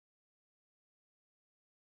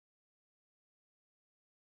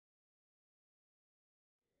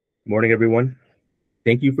Morning, everyone.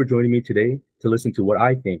 Thank you for joining me today to listen to what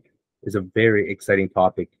I think is a very exciting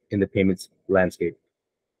topic in the payments landscape.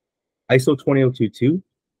 ISO 20022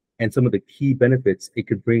 and some of the key benefits it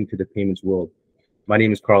could bring to the payments world. My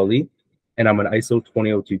name is Carl Lee, and I'm an ISO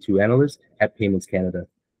 20022 analyst at Payments Canada.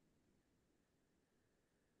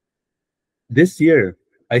 This year,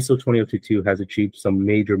 ISO 20022 has achieved some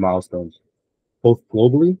major milestones, both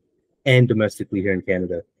globally and domestically here in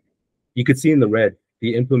Canada. You could see in the red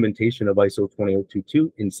the implementation of ISO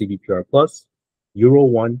 20022 in CBPR Plus, Euro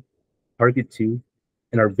 1, Target 2,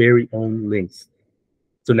 and our very own links.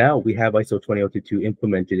 So now we have ISO 20022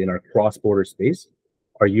 implemented in our cross-border space,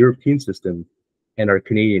 our European system, and our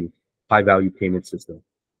Canadian high-value payment system.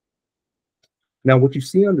 Now, what you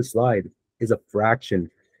see on the slide is a fraction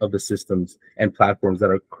of the systems and platforms that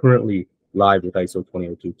are currently live with ISO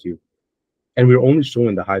 20022. And we're only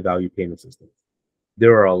showing the high-value payment systems.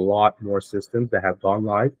 There are a lot more systems that have gone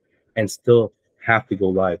live and still have to go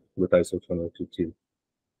live with ISO 20022.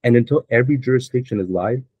 And until every jurisdiction is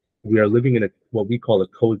live, we are living in what we call a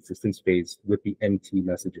coexistence phase with the MT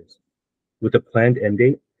messages, with a planned end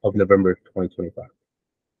date of November 2025.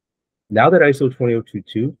 Now that ISO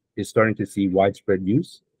 20022 is starting to see widespread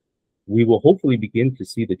use, we will hopefully begin to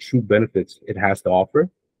see the true benefits it has to offer.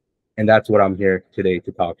 And that's what I'm here today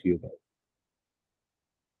to talk to you about.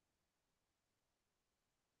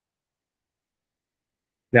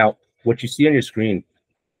 Now, what you see on your screen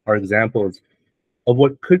are examples of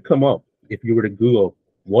what could come up if you were to Google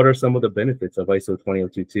what are some of the benefits of ISO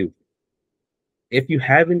 20022. If you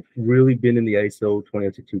haven't really been in the ISO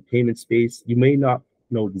 20022 payment space, you may not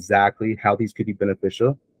know exactly how these could be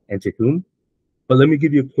beneficial and to whom, but let me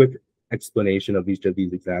give you a quick explanation of each of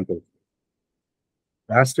these examples.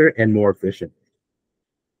 Faster and more efficient.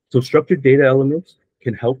 So structured data elements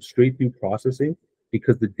can help straight through processing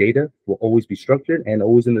because the data will always be structured and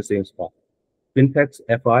always in the same spot. Fintechs,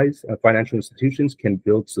 FIs, and financial institutions can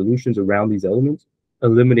build solutions around these elements,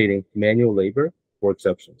 eliminating manual labor or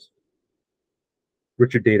exceptions.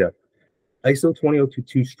 Richer data. ISO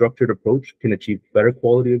 20022 structured approach can achieve better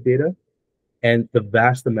quality of data, and the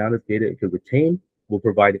vast amount of data it can retain will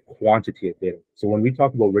provide a quantity of data. So when we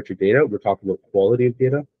talk about richer data, we're talking about quality of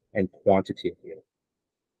data and quantity of data.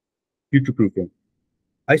 Future-proofing.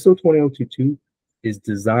 ISO 20022 is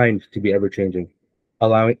designed to be ever-changing,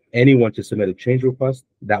 allowing anyone to submit a change request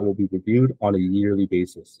that will be reviewed on a yearly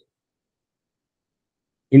basis.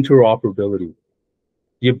 Interoperability.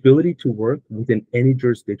 The ability to work within any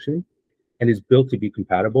jurisdiction and is built to be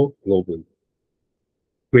compatible globally.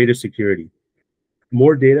 Greater security.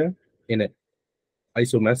 More data in an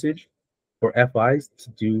ISO message for FIs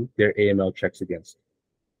to do their AML checks against.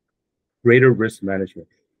 Greater risk management.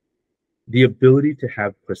 The ability to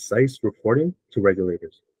have precise reporting to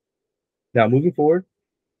regulators. Now, moving forward,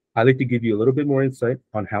 I'd like to give you a little bit more insight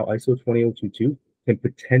on how ISO 20022 can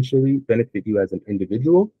potentially benefit you as an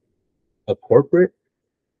individual, a corporate,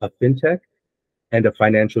 a fintech, and a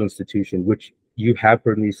financial institution, which you have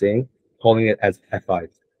heard me saying, calling it as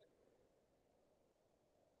FIs.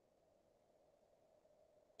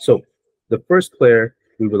 So the first player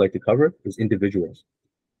we would like to cover is individuals.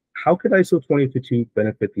 How could ISO 20022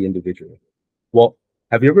 benefit the individual? Well,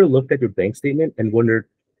 have you ever looked at your bank statement and wondered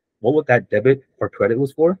what that debit or credit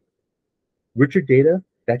was for? Richer data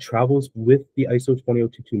that travels with the ISO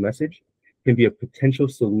 20022 message can be a potential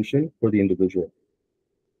solution for the individual.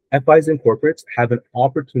 FIs and corporates have an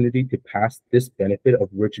opportunity to pass this benefit of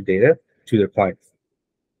rich data to their clients.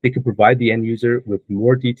 They can provide the end user with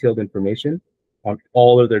more detailed information on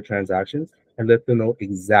all of their transactions and let them know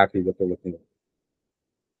exactly what they're looking at.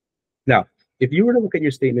 Now, if you were to look at your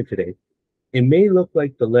statement today, it may look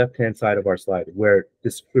like the left-hand side of our slide where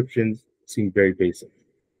descriptions seem very basic.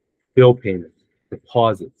 Bill payments,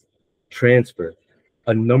 deposits, transfer,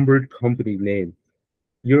 a numbered company name.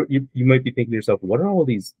 You might be thinking to yourself, what are all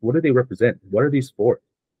these? What do they represent? What are these for?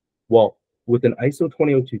 Well, with an ISO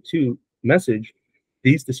 20022 message,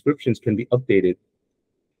 these descriptions can be updated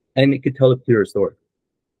and it could tell a clearer story.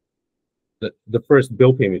 The first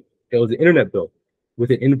bill payment, it was an internet bill with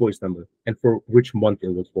an invoice number and for which month it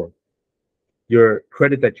was for. Your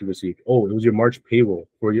credit that you received, oh, it was your March payroll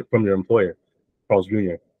from your employer, Carl's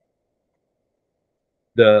Jr.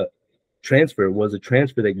 The transfer was a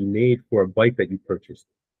transfer that you made for a bike that you purchased.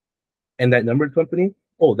 And that numbered company,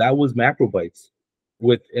 oh, that was Macrobytes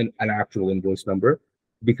with an actual invoice number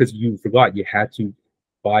because you forgot you had to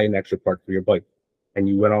buy an extra part for your bike. And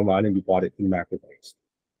you went online and you bought it in Macrobytes.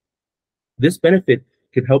 This benefit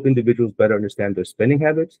can help individuals better understand their spending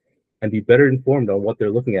habits and be better informed on what they're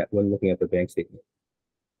looking at when looking at their bank statement.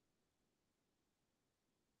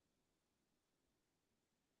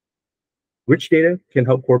 Rich data can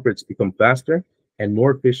help corporates become faster and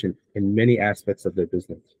more efficient in many aspects of their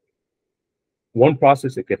business. One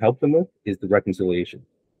process it can help them with is the reconciliation.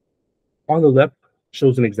 On the left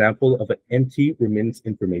shows an example of an empty remittance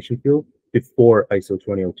information field before ISO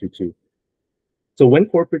 20022. So when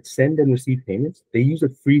corporates send and receive payments, they use a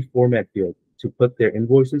free format field to put their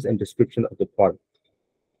invoices and description of the product.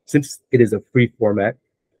 Since it is a free format,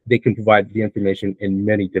 they can provide the information in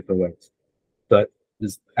many different ways. But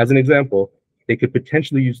as an example, they could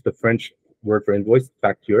potentially use the French word for invoice,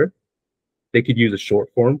 facture. They could use a short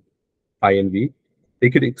form, INV. They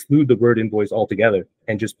could exclude the word invoice altogether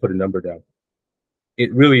and just put a number down.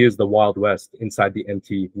 It really is the Wild West inside the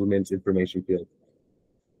empty remittance information field.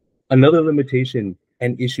 Another limitation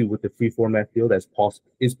and issue with the free format field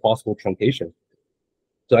is possible truncation.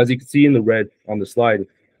 So as you can see in the red on the slide,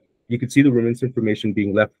 you can see the remittance information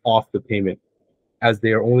being left off the payment as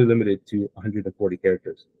they are only limited to 140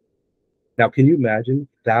 characters. Now, can you imagine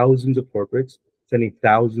thousands of corporates sending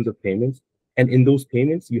thousands of payments, and in those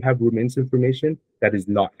payments, you have remittance information that is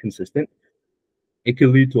not consistent? It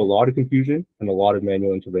can lead to a lot of confusion and a lot of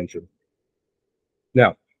manual intervention.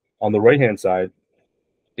 Now, on the right-hand side,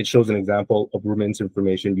 it shows an example of remittance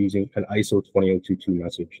information using an ISO 20022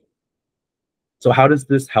 message. So how does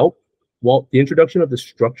this help? Well, the introduction of the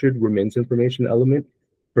structured remittance information element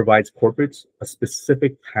provides corporates a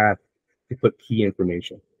specific path to put key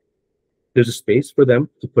information. There's a space for them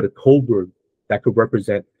to put a code word that could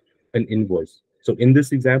represent an invoice. So in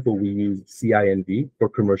this example, we use CINV for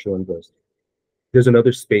commercial invoice. There's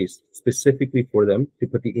another space specifically for them to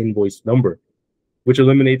put the invoice number, which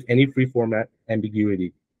eliminates any free format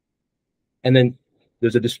ambiguity. And then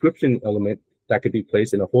there's a description element that could be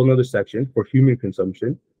placed in a whole other section for human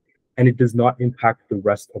consumption, and it does not impact the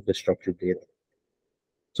rest of the structured data.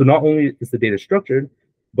 So not only is the data structured,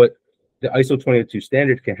 but the ISO 20022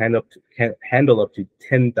 standard can handle up to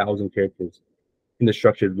 10,000 characters in the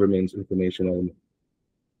structured remittance information element.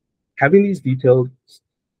 Having these details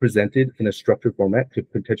presented in a structured format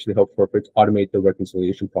could potentially help corporates automate the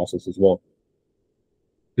reconciliation process as well.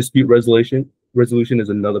 Dispute resolution is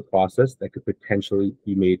another process that could potentially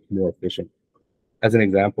be made more efficient. As an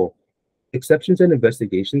example, exceptions and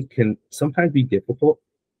investigations can sometimes be difficult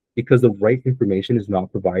because the right information is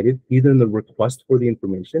not provided either in the request for the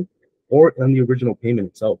information or on the original payment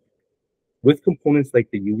itself. With components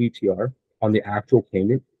like the UETR on the actual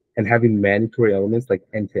payment and having mandatory elements like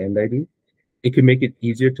end-to-end ID, it can make it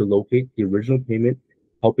easier to locate the original payment,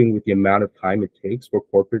 helping with the amount of time it takes for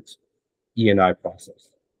corporates' E&I process.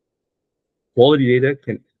 Quality data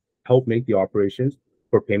can help make the operations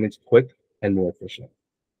for payments quick and more efficient.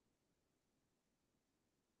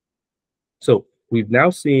 So we've now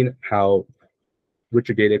seen how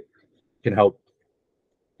richer data can help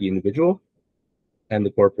the individual and the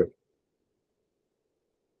corporate,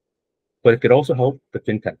 but it could also help the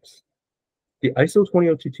fintechs. The ISO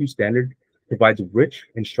 20022 standard provides rich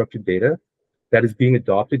and structured data that is being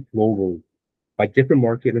adopted globally by different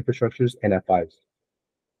market infrastructures and FIs.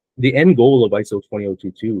 The end goal of ISO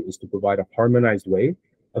 20022 is to provide a harmonized way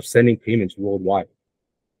of sending payments worldwide.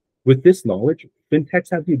 With this knowledge, fintechs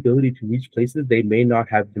have the ability to reach places they may not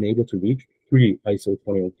have been able to reach pre-ISO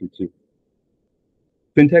 20022.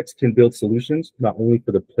 Fintechs can build solutions not only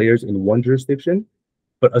for the players in one jurisdiction,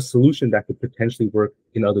 but a solution that could potentially work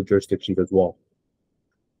in other jurisdictions as well.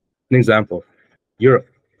 An example, Europe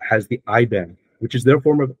has the IBAN, which is their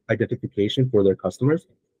form of identification for their customers,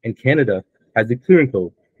 and Canada has the clearing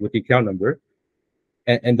code with the account number,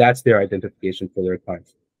 and that's their identification for their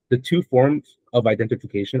clients. The two forms of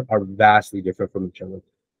identification are vastly different from each other.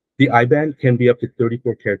 The IBAN can be up to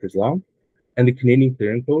 34 characters long, and the Canadian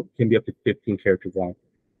clearing code can be up to 15 characters long.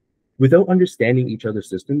 Without understanding each other's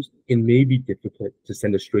systems, it may be difficult to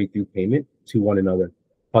send a straight-through payment to one another,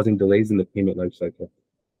 causing delays in the payment lifecycle.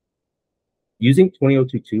 Using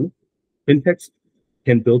 20022, fintechs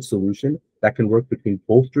can build solutions that can work between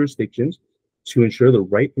both jurisdictions to ensure the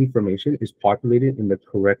right information is populated in the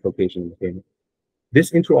correct location of the payment.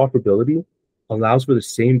 This interoperability allows for the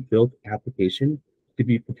same built application to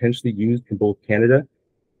be potentially used in both Canada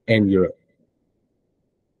and Europe.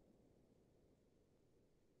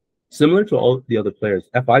 Similar to all the other players,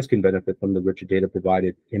 FIs can benefit from the richer data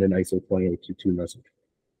provided in an ISO 20022 message.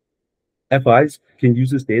 FIs can use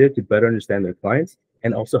this data to better understand their clients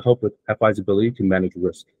and also help with FIs' ability to manage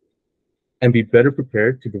risk and be better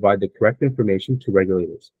prepared to provide the correct information to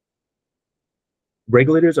regulators.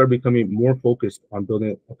 Regulators are becoming more focused on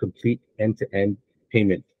building a complete end-to-end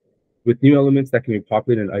payment with new elements that can be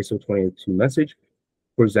populated in ISO 20022 message.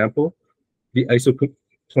 For example, the ISO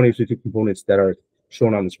 20022 components that are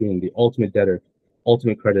shown on the screen, the ultimate debtor,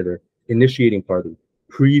 ultimate creditor, initiating party,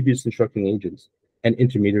 previous instructing agents, and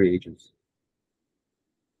intermediary agents.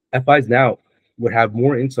 FIs now would have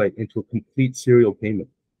more insight into a complete serial payment.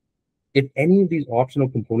 If any of these optional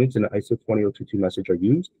components in the ISO 20022 message are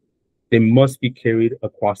used, they must be carried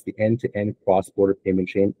across the end-to-end cross-border payment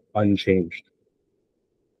chain unchanged.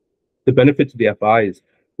 The benefit to the FIs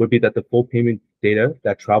would be that the full payment data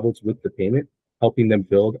that travels with the payment, helping them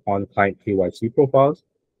build on client KYC profiles,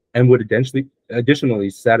 and would additionally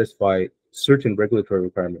satisfy certain regulatory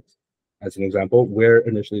requirements. As an example, where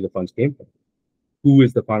initially the funds came from, who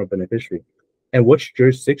is the final beneficiary, and which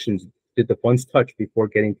jurisdictions did the funds touch before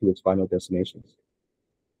getting to its final destinations.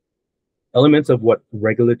 Elements of what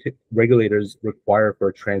regulators require for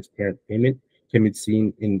a transparent payment can be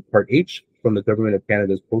seen in Part H from the Government of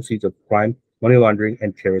Canada's Proceeds of Crime, Money Laundering,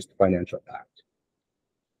 and Terrorist Financial Act.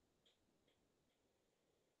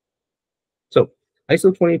 So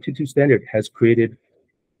ISO 20022 standard has created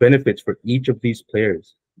benefits for each of these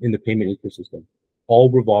players in the payment ecosystem, all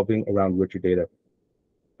revolving around richer data,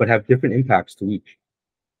 but have different impacts to each.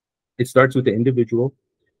 It starts with the individual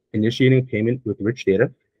initiating payment with rich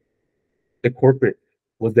data. The corporate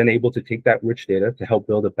was then able to take that rich data to help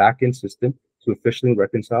build a back-end system to efficiently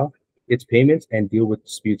reconcile its payments and deal with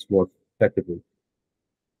disputes more effectively.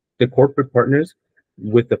 The corporate partners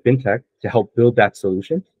with the fintech to help build that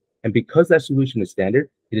solution. And because that solution is standard,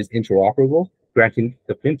 it is interoperable, granting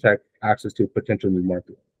the fintech access to a potential new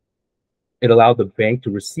market. It allowed the bank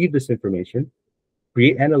to receive this information,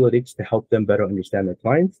 create analytics to help them better understand their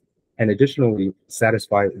clients, and additionally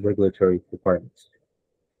satisfy regulatory requirements.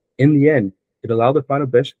 In the end, it allowed the final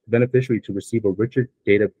beneficiary to receive a richer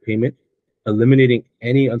data payment, eliminating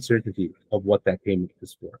any uncertainty of what that payment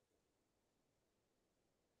is for.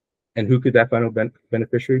 And who could that final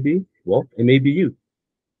beneficiary be? Well, it may be you.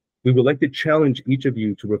 We would like to challenge each of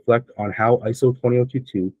you to reflect on how ISO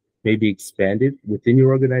 20022 may be expanded within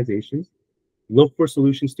your organizations, look for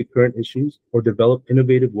solutions to current issues, or develop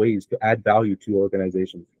innovative ways to add value to your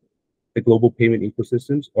organizations, the global payment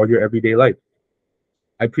ecosystems, or your everyday life.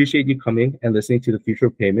 I appreciate you coming and listening to the future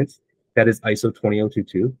of payments, that is ISO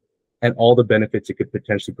 20022, and all the benefits it could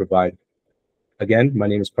potentially provide. Again, my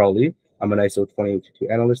name is Carl Lee. I'm an ISO 20022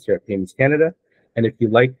 analyst here at Payments Canada. And if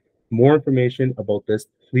you'd like more information about this,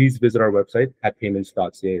 please visit our website at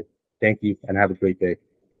payments.ca. Thank you and have a great day.